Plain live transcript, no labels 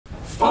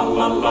Hi.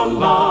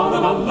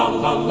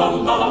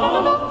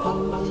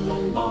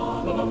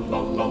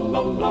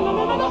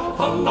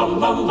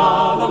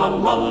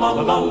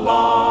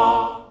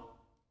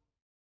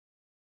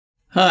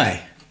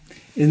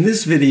 In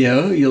this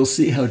video, you'll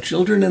see how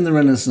children in the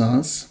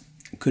Renaissance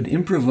could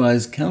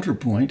improvise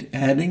counterpoint,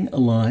 adding a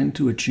line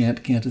to a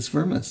chant cantus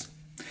firmus.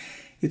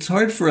 It's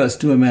hard for us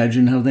to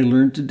imagine how they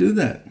learned to do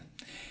that.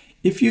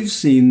 If you've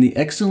seen the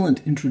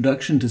excellent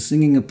introduction to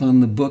singing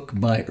upon the book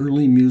by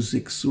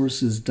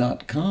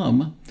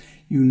earlymusicsources.com,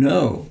 you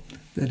know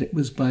that it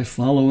was by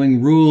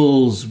following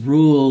rules.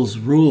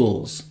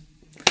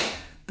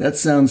 That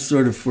sounds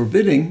sort of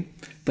forbidding,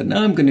 but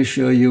now I'm going to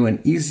show you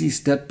an easy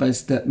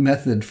step-by-step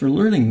method for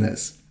learning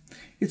this.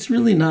 It's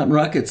really not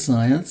rocket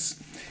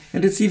science,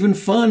 and it's even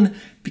fun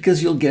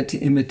because you'll get to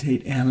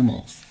imitate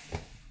animals.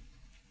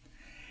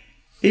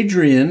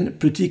 Adrien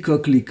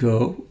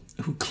Petit-Coquelicot,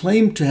 who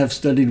claimed to have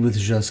studied with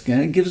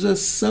Josquin, gives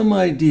us some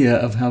idea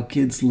of how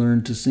kids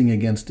learn to sing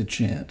against a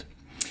chant.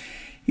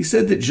 He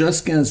said that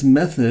Josquin's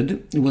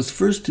method was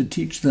first to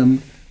teach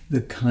them the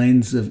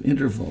kinds of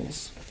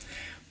intervals.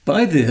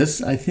 By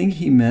this, I think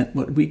he meant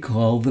what we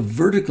call the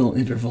vertical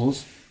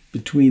intervals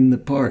between the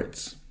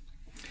parts.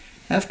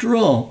 After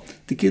all,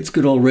 the kids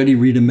could already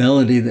read a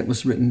melody that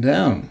was written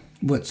down.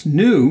 What's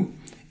new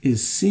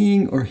is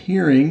seeing or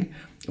hearing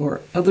or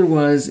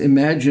otherwise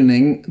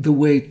imagining the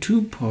way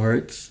two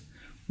parts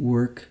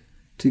work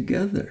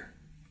together.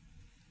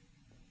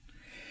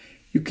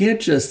 You can't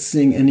just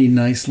sing any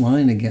nice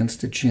line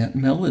against a chant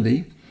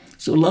melody,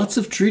 so lots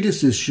of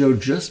treatises show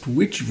just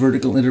which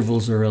vertical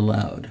intervals are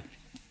allowed.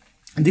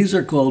 These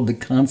are called the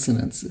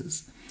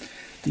consonances: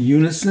 the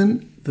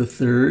unison, the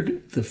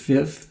third, the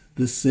fifth,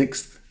 the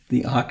sixth,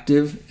 the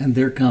octave, and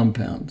their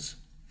compounds.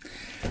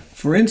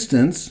 For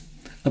instance,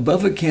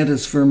 above a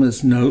cantus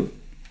firmus note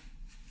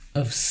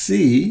of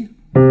C,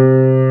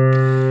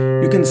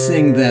 you can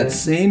sing that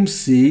same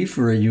C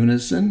for a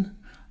unison,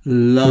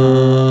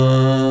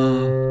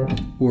 La,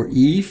 or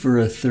E for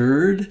a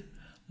third,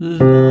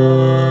 La,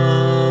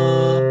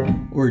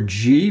 or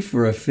G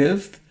for a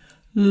fifth,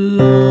 La,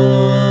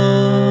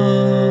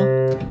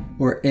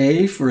 or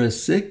A for a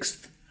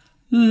sixth,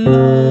 La,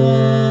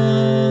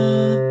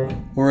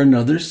 or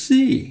another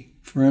C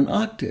for an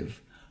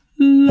octave,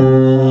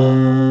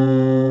 La.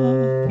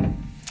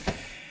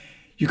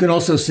 You can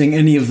also sing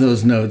any of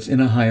those notes in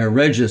a higher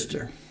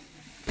register.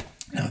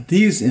 Now,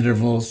 these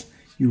intervals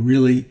you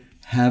really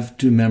have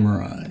to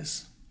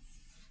memorize.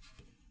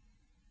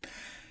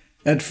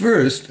 At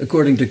first,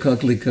 according to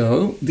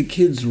Coquelicot, the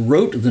kids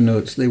wrote the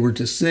notes they were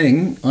to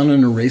sing on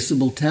an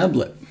erasable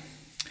tablet.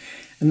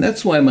 And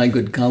that's why my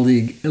good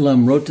colleague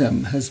Ilham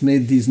Rotem has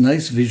made these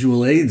nice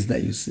visual aids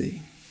that you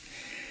see.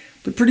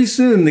 But pretty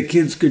soon the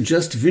kids could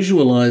just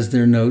visualize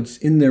their notes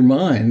in their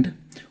mind,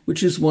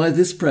 which is why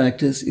this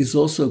practice is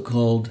also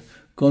called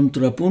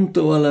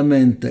contrapunto alla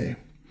mente,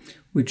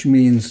 which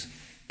means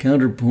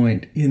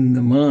counterpoint in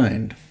the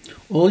mind.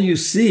 All you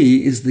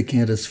see is the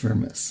cantus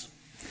firmus.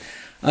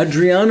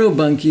 Adriano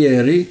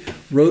Banchieri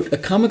wrote a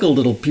comical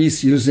little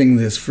piece using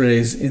this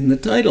phrase in the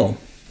title,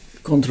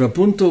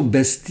 Contrapunto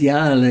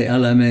bestiale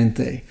alla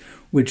mente,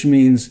 which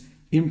means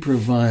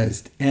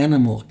improvised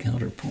animal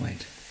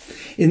counterpoint.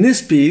 In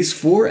this piece,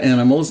 4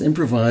 animals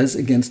improvise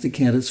against a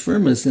cantus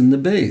firmus in the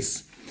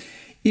bass.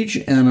 Each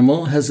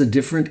animal has a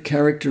different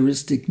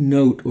characteristic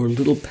note or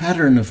little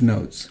pattern of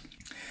notes.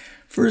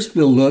 First,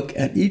 we'll look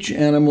at each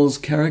animal's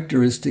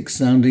characteristic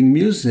sounding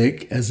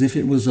music as if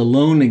it was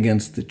alone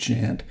against the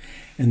chant,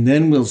 and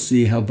then we'll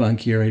see how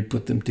Banchieri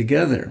put them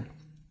together.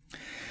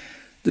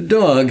 The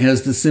dog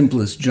has the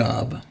simplest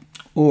job,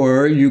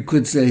 or you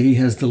could say he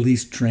has the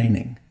least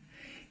training.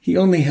 He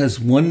only has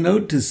one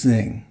note to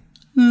sing,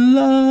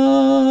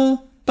 la,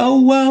 bow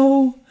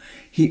wow.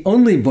 He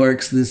only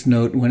barks this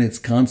note when it's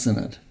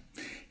consonant.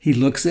 He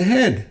looks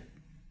ahead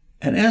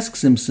and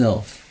asks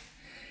himself,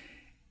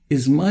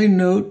 is my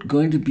note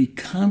going to be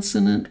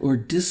consonant or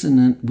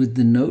dissonant with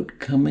the note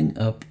coming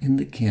up in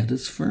the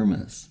cantus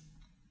firmus?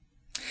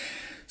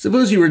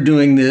 Suppose you were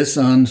doing this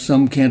on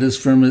some cantus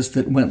firmus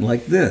that went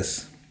like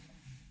this.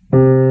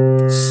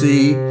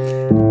 C,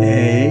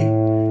 A,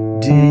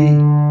 D,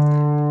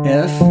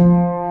 F,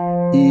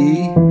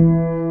 E,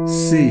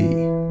 C.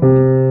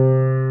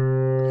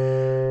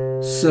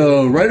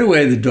 So right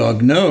away the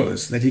dog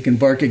knows that he can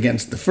bark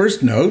against the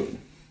first note,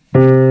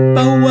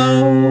 bow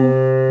wow,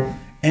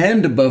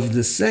 and above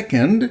the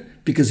second,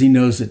 because he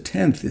knows a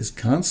 10th is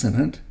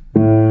consonant,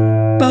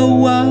 bow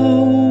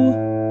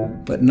wow,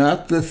 but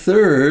not the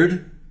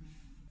third,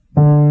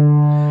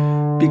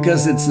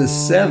 because it's a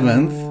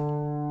 7th,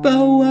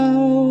 bow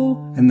wow,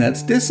 and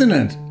that's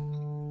dissonant.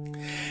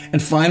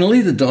 And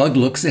finally, the dog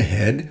looks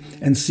ahead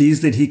and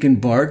sees that he can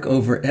bark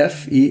over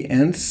F, E,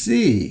 and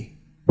C.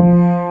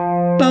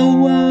 Bow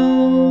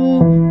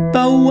wow,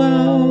 bow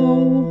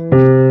wow,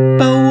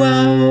 bow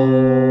wow.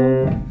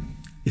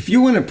 If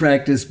you want to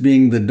practice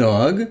being the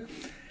dog,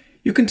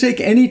 you can take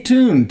any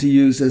tune to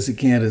use as a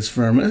cantus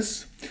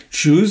firmus,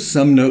 choose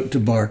some note to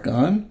bark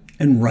on,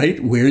 and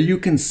write where you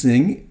can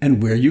sing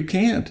and where you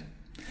can't.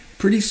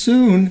 Pretty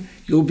soon,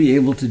 you'll be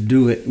able to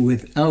do it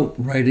without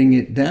writing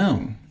it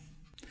down.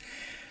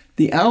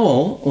 The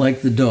owl,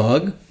 like the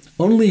dog,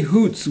 only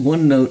hoots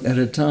one note at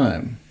a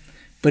time,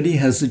 but he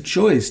has a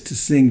choice to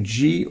sing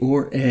G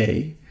or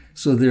A,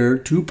 so there are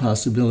two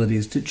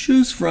possibilities to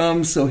choose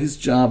from, so his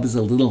job is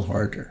a little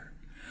harder.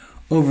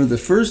 Over the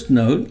first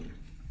note,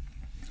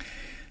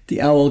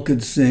 the owl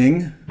could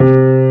sing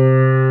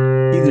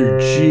either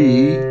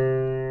G,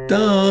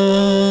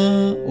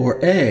 da,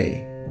 or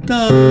A,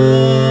 da.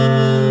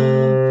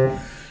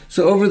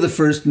 So over the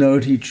first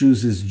note, he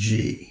chooses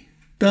G,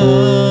 da.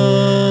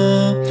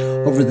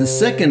 Over the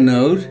second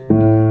note,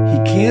 he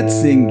can't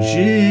sing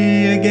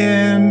G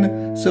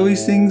again, so he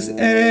sings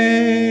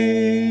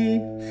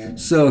A.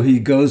 So he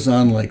goes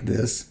on like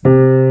this.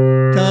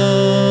 Da,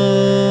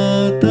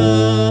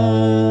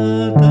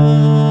 da,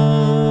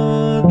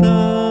 da,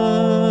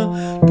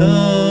 da,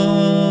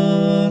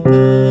 da, da.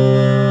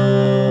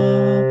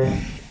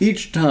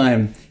 Each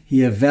time he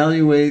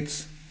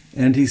evaluates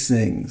and he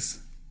sings.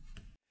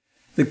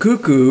 The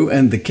cuckoo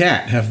and the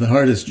cat have the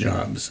hardest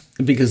jobs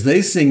because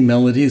they sing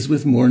melodies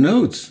with more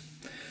notes.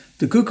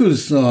 The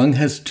cuckoo's song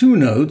has two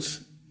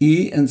notes,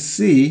 E and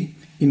C,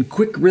 in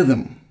quick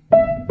rhythm.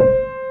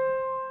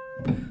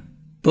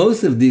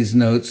 Both of these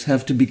notes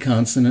have to be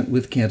consonant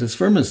with cantus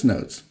firmus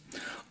notes.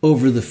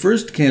 Over the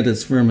first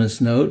cantus firmus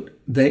note,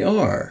 they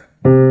are.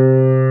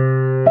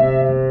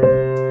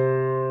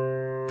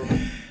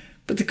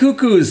 But the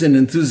cuckoo is an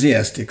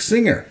enthusiastic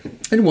singer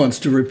and wants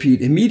to repeat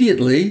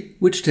immediately,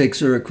 which takes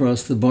her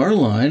across the bar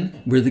line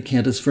where the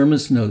cantus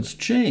firmus notes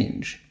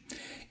change.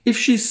 If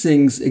she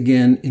sings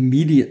again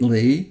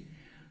immediately,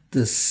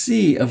 the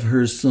C of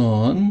her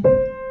song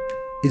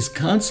is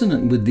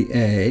consonant with the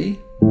A,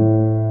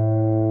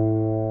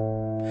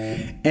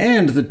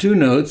 and the two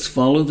notes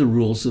follow the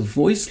rules of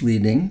voice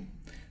leading,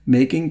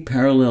 making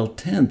parallel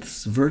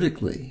tenths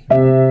vertically,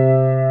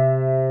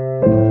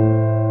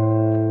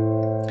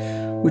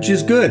 which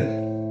is good.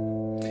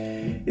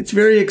 It's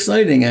very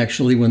exciting,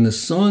 actually, when the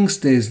song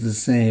stays the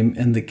same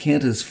and the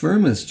cantus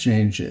firmus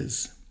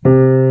changes.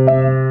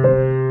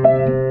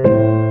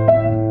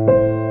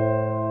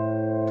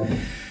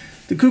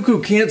 The cuckoo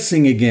can't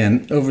sing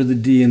again over the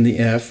D and the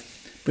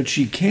F, but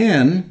she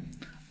can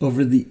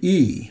over the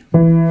E.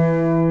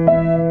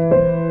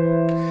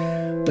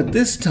 But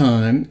this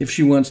time, if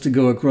she wants to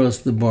go across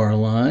the bar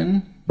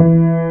line,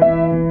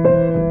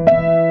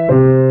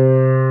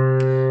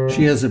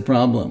 she has a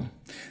problem.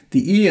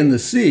 The E and the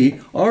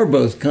C are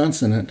both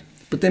consonant,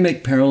 but they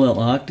make parallel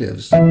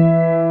octaves,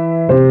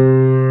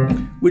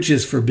 which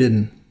is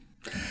forbidden.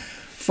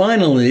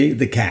 Finally,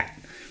 the cat.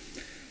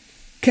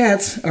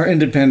 Cats are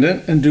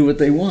independent and do what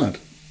they want,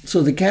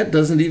 so the cat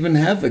doesn't even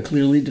have a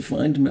clearly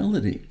defined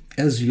melody,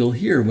 as you'll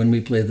hear when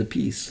we play the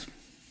piece.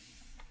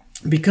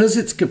 Because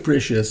it's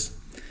capricious,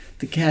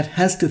 the cat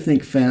has to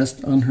think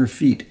fast on her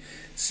feet,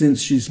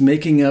 since she's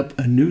making up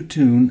a new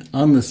tune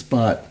on the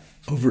spot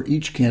over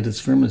each cantus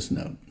firmus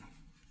note.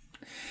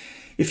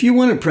 If you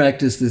want to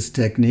practice this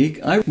technique,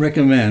 I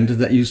recommend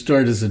that you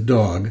start as a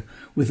dog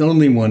with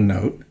only one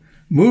note,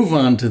 move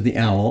on to the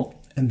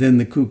owl, and then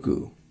the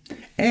cuckoo.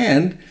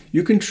 And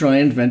you can try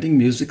inventing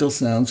musical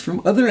sounds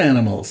from other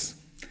animals.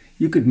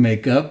 You could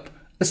make up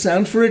a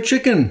sound for a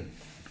chicken,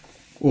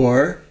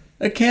 or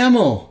a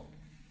camel,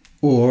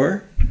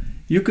 or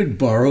you could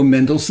borrow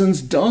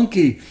Mendelssohn's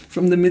Donkey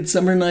from the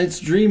Midsummer Night's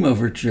Dream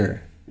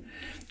overture.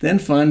 Then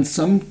find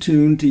some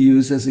tune to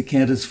use as a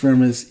cantus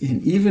firmus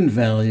in even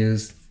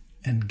values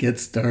and get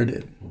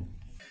started.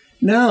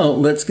 Now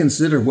let's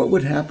consider what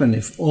would happen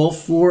if all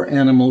four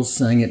animals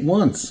sang at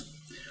once.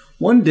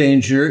 One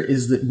danger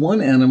is that one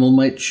animal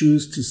might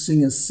choose to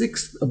sing a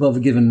sixth above a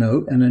given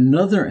note, and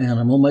another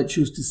animal might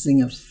choose to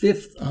sing a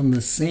fifth on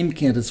the same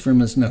cantus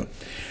firmus note.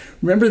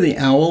 Remember the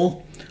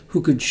owl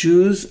who could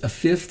choose a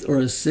fifth or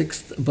a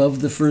sixth above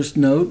the first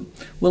note?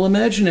 Well,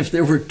 imagine if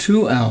there were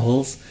two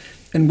owls,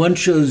 and one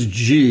chose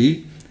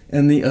G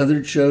and the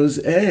other chose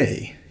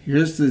A.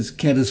 Here's the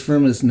cantus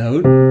firmus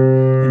note,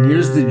 and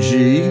here's the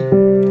G,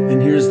 and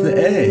here's the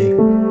A.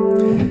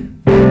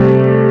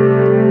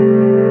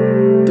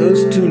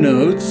 Those two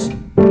notes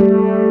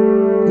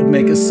would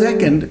make a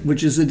second,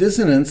 which is a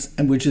dissonance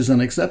and which is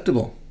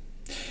unacceptable.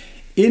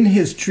 In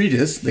his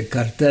treatise, the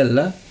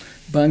Cartella,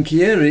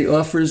 Banchieri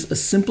offers a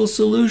simple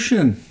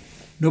solution.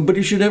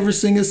 Nobody should ever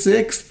sing a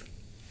sixth.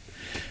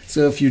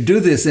 So if you do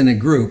this in a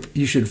group,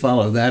 you should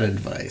follow that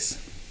advice.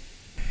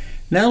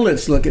 Now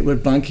let's look at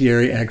what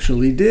Banchieri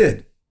actually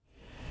did.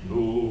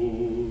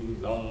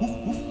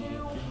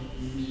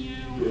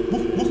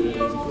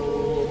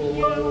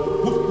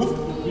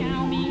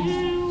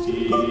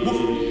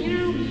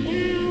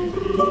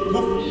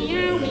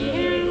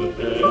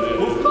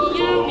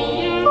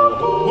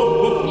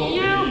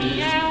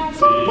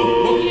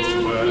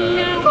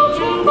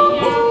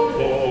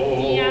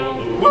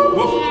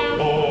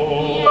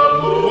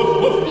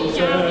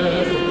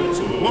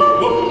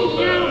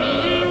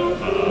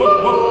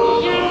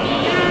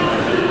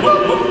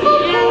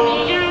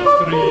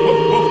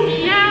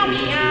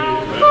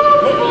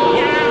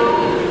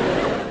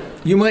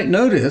 You might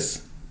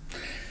notice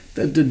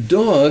that the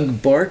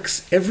dog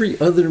barks every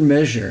other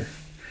measure,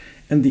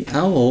 and the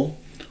owl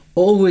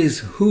always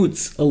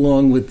hoots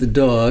along with the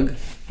dog,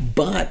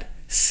 but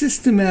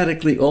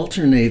systematically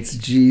alternates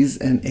G's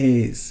and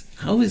A's.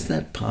 How is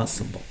that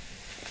possible?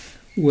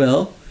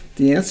 Well,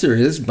 the answer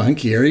is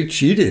Banchieri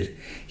cheated.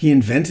 He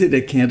invented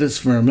a cantus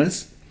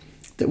firmus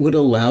that would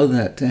allow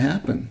that to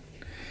happen.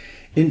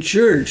 In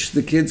church,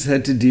 the kids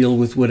had to deal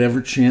with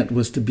whatever chant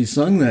was to be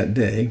sung that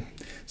day,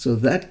 so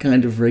that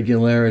kind of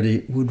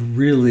regularity would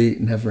really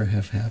never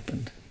have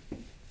happened.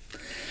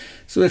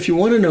 So if you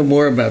want to know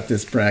more about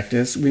this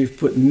practice, we've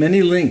put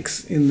many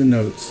links in the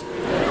notes.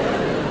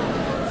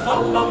 La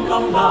la la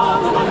la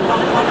la la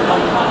la la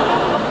la la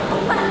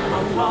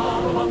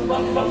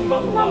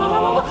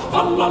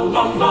la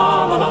la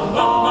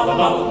la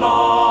la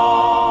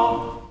la.